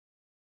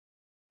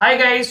Hi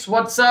guys,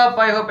 what's up?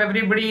 I hope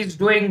everybody is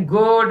doing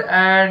good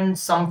and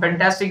some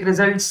fantastic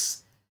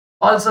results.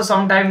 Also,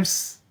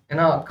 sometimes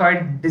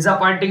quite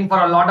disappointing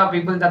for a lot of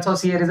people. That's how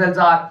CA results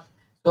are.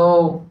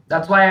 So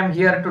that's why I'm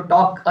here to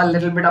talk a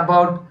little bit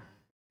about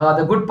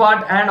the good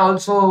part and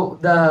also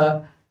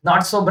the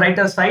not so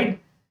brighter side.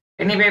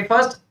 Anyway,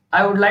 first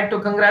I would like to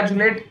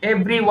congratulate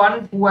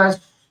everyone who has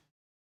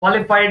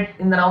qualified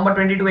in the November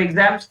 22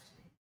 exams,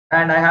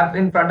 and I have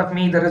in front of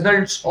me the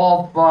results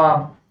of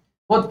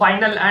both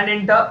final and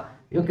inter.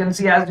 You can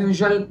see, as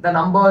usual, the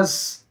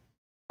numbers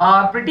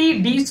are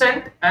pretty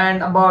decent,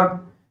 and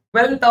about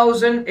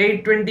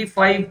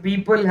 12,825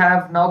 people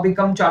have now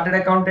become chartered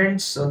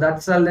accountants. So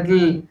that's a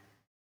little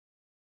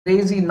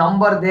crazy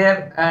number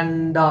there,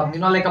 and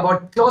like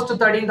about close to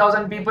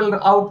 13,000 people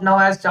out now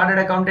as chartered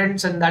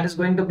accountants, and that is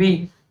going to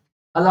be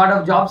a lot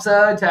of job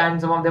search,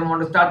 and some of them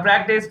want to start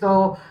practice.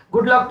 So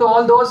good luck to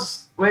all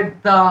those with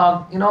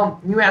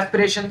new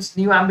aspirations,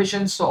 new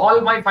ambitions. So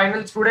all my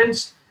final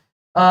students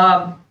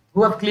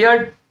who have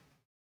cleared,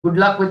 good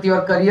luck with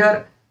your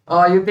career.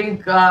 You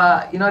think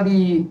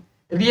the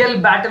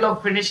real battle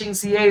of finishing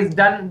CA is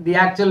done. The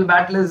actual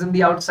battle is in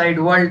the outside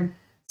world.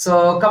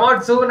 So come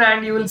out soon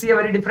and you will see a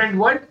very different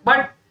world.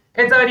 But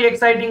it's a very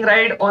exciting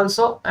ride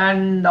also,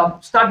 and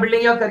start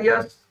building your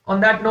careers.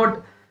 On that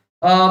note,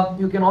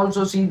 you can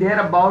also see there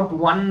about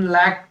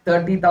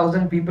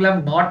 1,30,000 people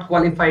have not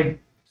qualified.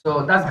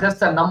 So that's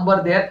just a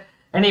number there.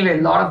 Anyway,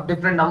 a lot of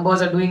different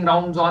numbers are doing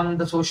rounds on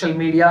the social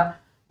media,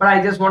 but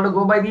I just want to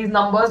go by these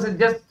numbers. It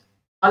just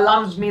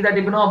alarms me that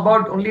if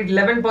about only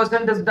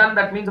 11% is done,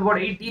 that means about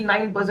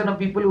 89% of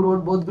people who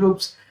wrote both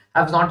groups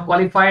have not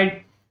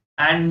qualified,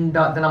 and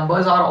the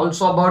numbers are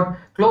also about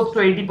close to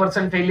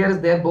 80% failures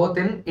there, both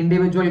in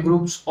individual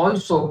groups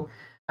also.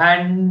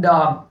 And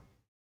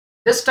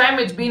this time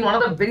it's been one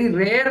of the very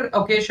rare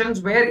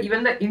occasions where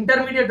even the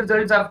intermediate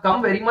results have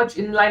come very much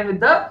in line with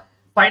the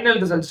final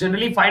results.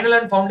 Generally final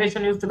and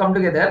foundation used to come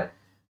together,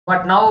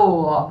 but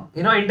now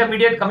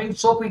intermediate coming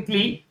so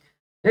quickly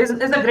is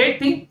a great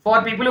thing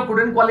for people who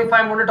couldn't qualify.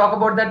 I'm going to talk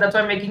about that. That's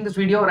why I'm making this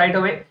video right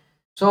away.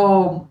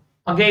 So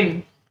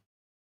again,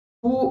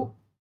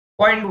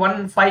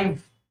 2.15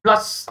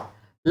 plus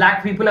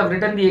lakh people have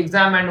written the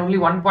exam, and only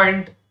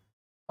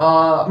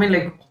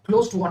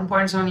close to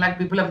 1.7 lakh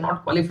people have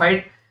not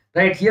qualified.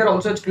 Right here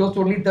also it's close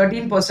to only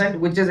 13%,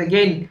 which is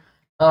again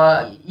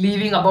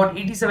leaving about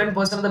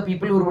 87% of the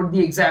people who wrote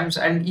the exams.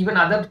 And even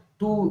other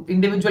two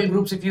individual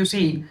groups, if you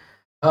see,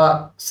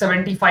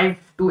 75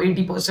 to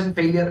 80%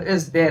 failure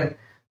is there,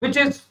 which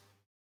is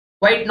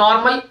quite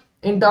normal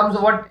in terms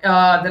of what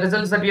the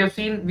results that we have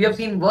seen. We have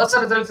seen worse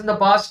results in the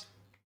past.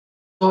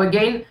 So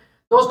again,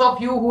 those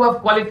of you who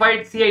have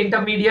qualified CA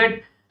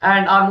intermediate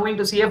and are moving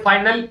to CA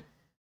final,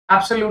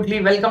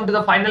 absolutely welcome to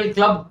the final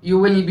club. You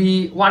will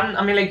be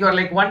you're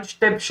like one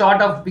step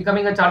short of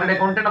becoming a chartered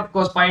accountant. Of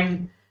course,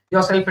 find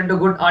yourself into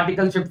good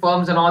articleship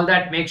firms and all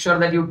that. Make sure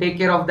that you take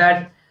care of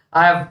that.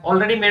 I have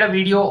already made a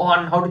video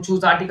on how to choose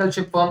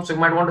articleship firms, so you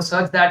might want to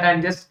search that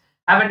and just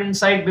have an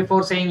insight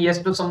before saying yes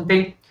to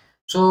something.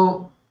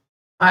 So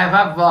I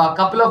have a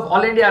couple of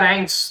all India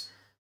ranks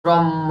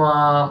from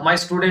my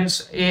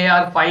students,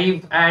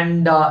 AR5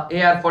 and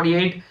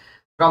AR48,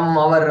 from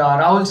our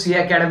Rahul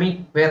CA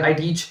Academy, where I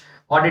teach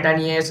audit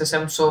and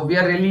EASSM. So we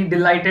are really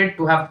delighted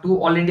to have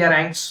two all India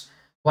ranks,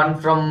 one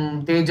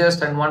from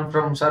Tejas and one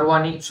from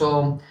Sarwani.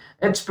 So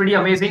it's pretty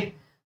amazing.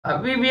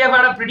 We have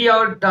had a pretty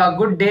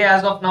good day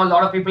as of now. A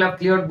lot of people have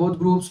cleared both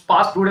groups.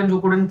 Past students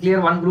who couldn't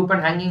clear one group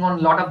and hanging on,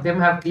 a lot of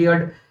them have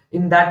cleared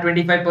in that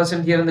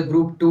 25% here in the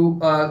group 2.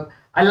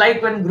 I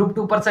like when group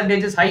 2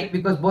 percentage is high,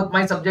 because both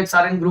my subjects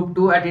are in group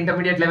 2 at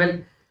intermediate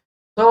level.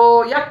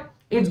 So yeah,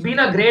 it's been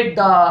a great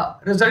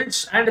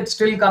results, and it's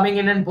still coming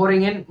in and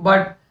pouring in.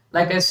 But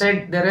like I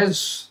said, there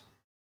is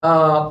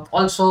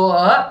also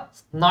a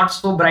not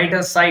so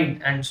brighter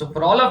side. And so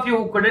for all of you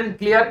who couldn't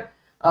clear,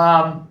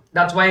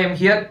 that's why I'm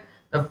here.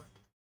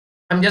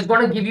 I'm just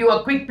going to give you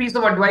a quick piece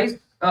of advice.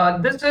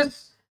 This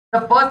is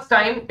the first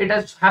time it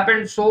has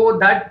happened, so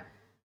that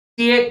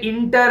CA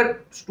Inter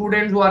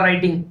students who are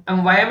writing,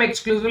 and why I'm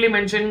exclusively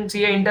mentioning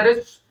CA Inter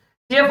is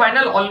CA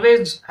Final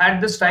always had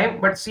this time,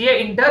 but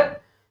CA Inter,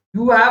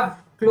 you have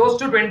close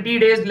to 20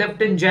 days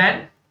left in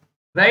Jan,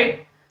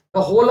 right?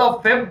 The whole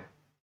of Feb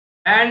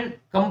and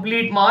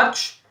complete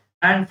March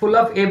and full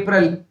of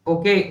April.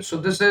 Okay, so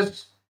this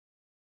is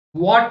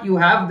what you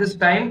have this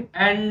time,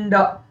 and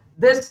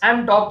this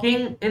I'm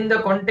talking in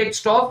the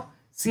context of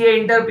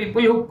CA Inter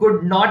people who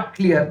could not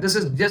clear. This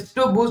is just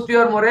to boost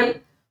your morale.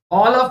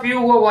 All of you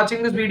who are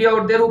watching this video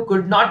out there who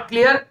could not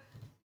clear,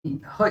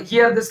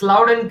 hear this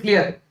loud and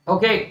clear.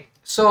 Okay,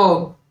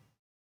 so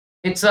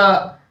it's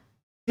a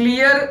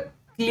clear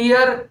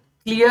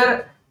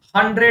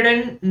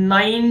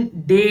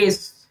 109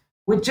 days,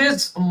 which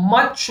is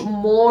much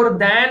more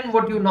than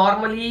what you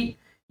normally,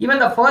 even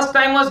the first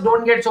timers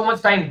don't get so much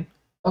time.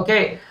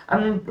 Okay,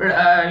 and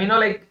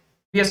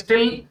we are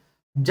still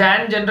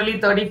Jan, generally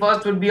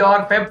 31st would be,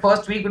 or Feb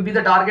first week would be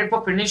the target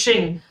for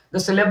finishing the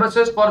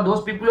syllabuses for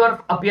those people who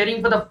are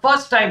appearing for the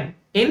first time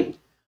in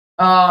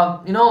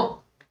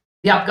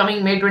the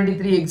upcoming May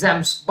 23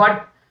 exams.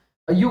 But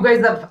you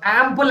guys have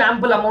ample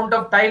amount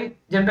of time.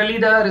 Generally,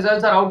 the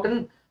results are out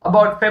in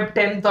about Feb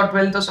 10th or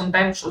 12th or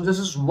sometimes. So this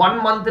is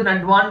 1 month in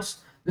advance.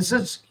 This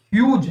is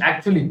huge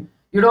actually.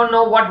 You don't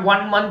know what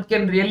 1 month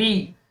can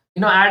really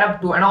add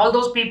up to. And all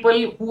those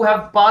people who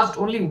have passed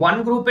only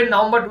one group in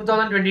November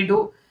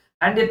 2022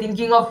 and they're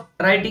thinking of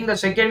writing the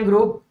second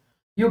group,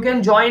 you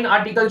can join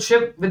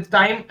articleship with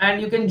time,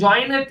 and you can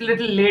join it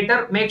little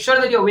later. Make sure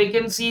that your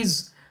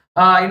vacancies,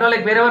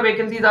 like wherever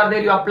vacancies are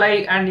there, you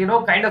apply and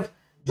kind of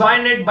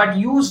join it, but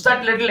use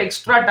that little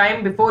extra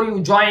time before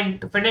you join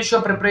to finish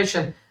your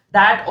preparation.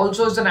 That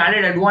also is an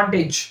added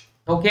advantage.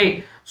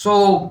 Okay,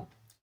 so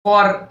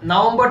for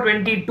November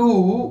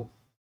 22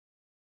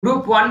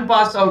 group 1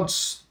 pass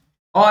outs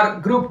or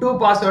group 2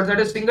 pass outs, that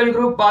is single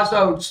group pass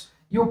outs,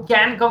 you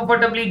can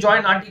comfortably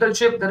join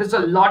articleship. There is a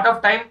lot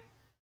of time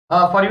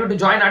for you to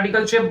join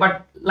articleship,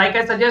 but like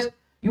I suggest,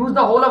 use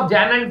the whole of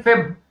Jan and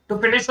Feb to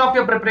finish off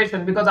your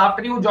preparation, because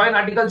after you join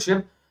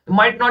articleship, it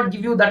might not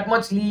give you that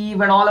much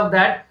leave and all of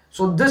that.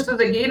 So this is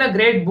again a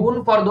great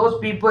boon for those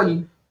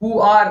people who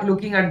are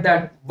looking at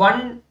that.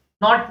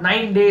 Not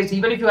 9 days,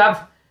 even if you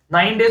have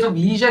 9 days of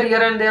leisure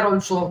here and there,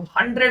 also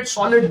 100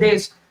 solid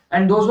days,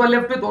 and those who are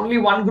left with only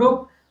one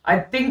group, I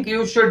think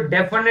you should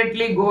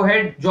definitely go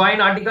ahead, join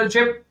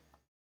articleship,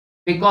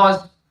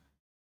 because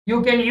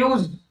you can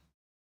use,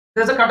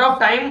 there's a cutoff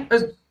time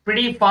is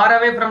pretty far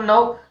away from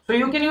now, so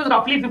you can use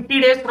roughly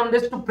 50 days from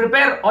this to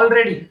prepare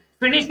already.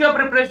 Finish your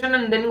preparation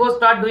and then go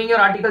start doing your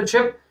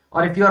articleship.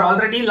 Or if you are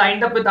already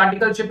lined up with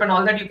articleship and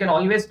all that, you can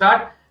always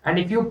start. And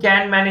if you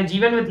can manage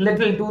even with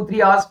little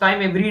 2-3 hours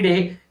time every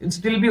day, it'll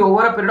still be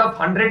over a period of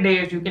 100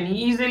 days. You can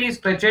easily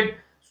stretch it.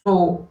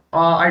 So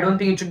I don't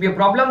think it should be a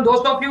problem.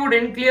 Those of you who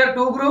didn't clear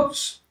 2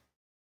 groups,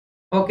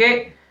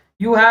 okay,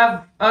 you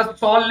have a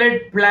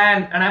solid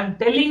plan, and I'm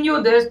telling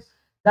you this,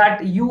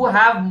 that you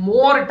have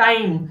more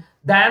time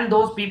than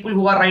those people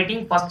who are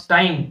writing first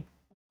time.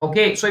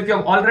 Okay, so if you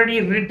have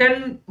already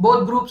written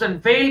both groups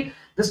and failed,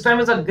 this time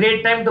is a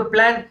great time to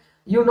plan.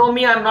 You know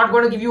me, I'm not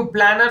going to give you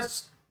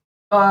planners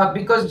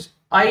because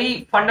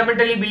I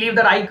fundamentally believe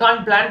that I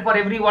can't plan for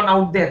everyone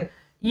out there.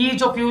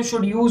 Each of you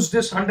should use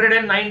this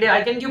 109 day.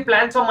 I can give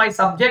plans on my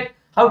subject,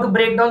 how to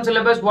break down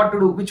syllabus, what to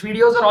do, which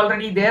videos are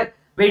already there,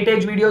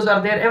 weightage videos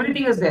are there,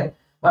 everything is there.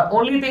 But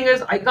only thing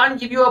is, I can't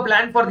give you a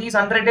plan for these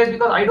 100 days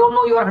because I don't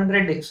know your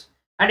 100 days.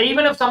 And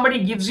even if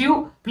somebody gives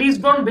you, please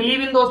don't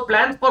believe in those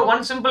plans for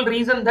one simple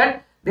reason,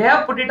 that they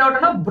have put it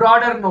out on a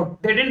broader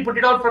note. They didn't put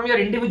it out from your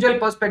individual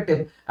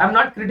perspective. I'm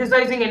not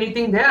criticizing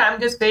anything there.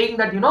 I'm just saying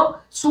that,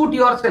 suit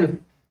yourself.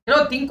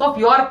 Think of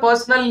your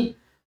personal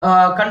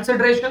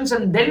considerations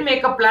and then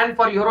make a plan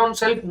for your own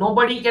self.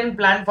 Nobody can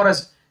plan for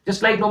us.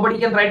 Just like nobody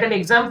can write an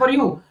exam for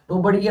you,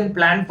 nobody can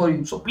plan for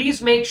you. So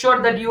please make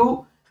sure that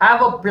you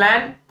have a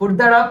plan, put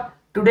that up.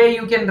 Today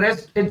you can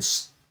rest.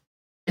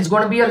 It's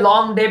going to be a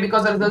long day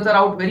because the results are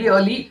out very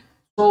early.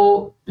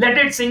 So let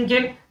it sink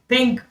in.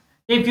 Think,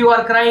 if you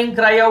are crying,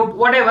 cry out,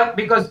 whatever,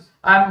 because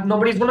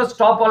nobody's going to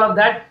stop all of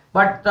that.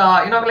 But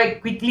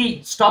like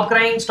quickly stop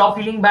crying, stop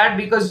feeling bad,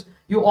 because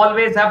you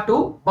always have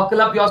to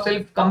buckle up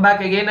yourself, come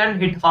back again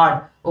and hit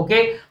hard.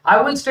 Okay,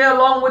 I will stay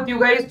along with you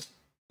guys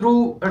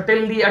through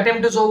till the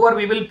attempt is over.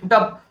 We will put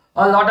up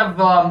a lot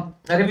of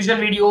revision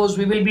videos.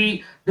 We will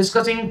be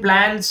discussing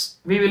plans.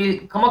 We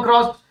will come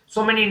across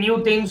so many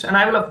new things, and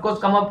I will of course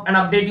come up and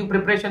update you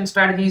preparation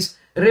strategies.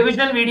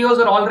 Revision videos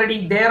are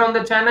already there on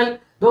the channel.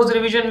 Those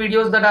revision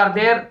videos that are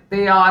there,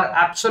 they are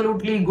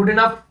absolutely good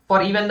enough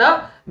for even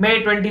the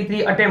May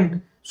 23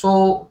 attempt.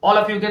 So all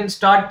of you can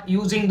start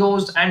using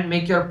those and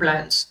make your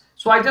plans.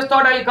 So I just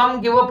thought I'll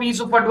come give a piece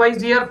of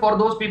advice here for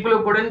those people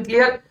who couldn't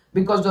clear,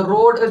 because the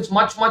road is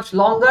much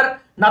longer.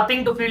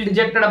 Nothing to feel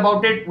dejected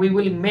about it. We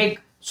will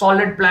make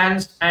solid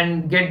plans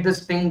and get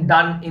this thing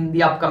done in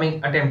the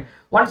upcoming attempt.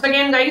 Once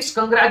again, guys,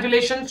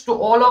 congratulations to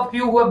all of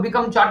you who have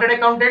become chartered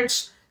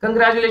accountants.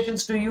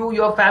 Congratulations to you,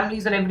 your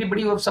families, and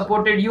everybody who have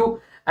supported you.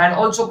 And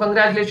also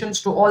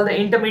congratulations to all the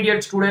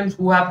intermediate students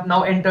who have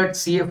now entered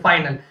CA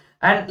final.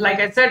 And like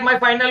I said, my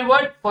final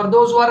word for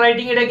those who are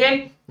writing it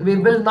again, we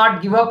will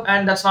not give up,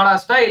 and that's not our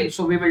style.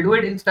 So we will do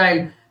it in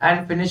style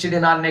and finish it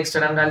in our next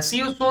attempt. I'll see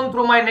you soon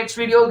through my next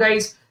video,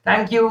 guys.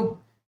 Thank you.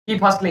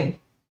 Keep hustling.